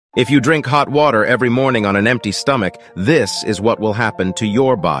If you drink hot water every morning on an empty stomach, this is what will happen to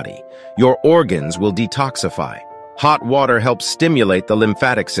your body. Your organs will detoxify. Hot water helps stimulate the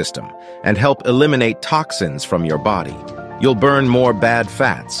lymphatic system and help eliminate toxins from your body. You'll burn more bad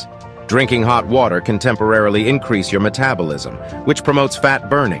fats. Drinking hot water can temporarily increase your metabolism, which promotes fat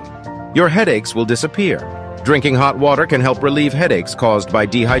burning. Your headaches will disappear. Drinking hot water can help relieve headaches caused by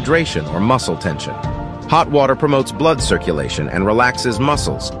dehydration or muscle tension. Hot water promotes blood circulation and relaxes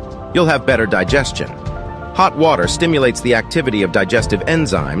muscles. You'll have better digestion. Hot water stimulates the activity of digestive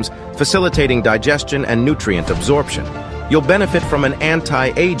enzymes, facilitating digestion and nutrient absorption. You'll benefit from an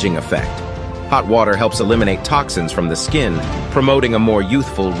anti-aging effect. Hot water helps eliminate toxins from the skin, promoting a more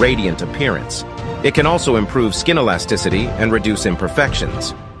youthful, radiant appearance. It can also improve skin elasticity and reduce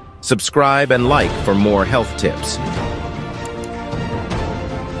imperfections. Subscribe and like for more health tips.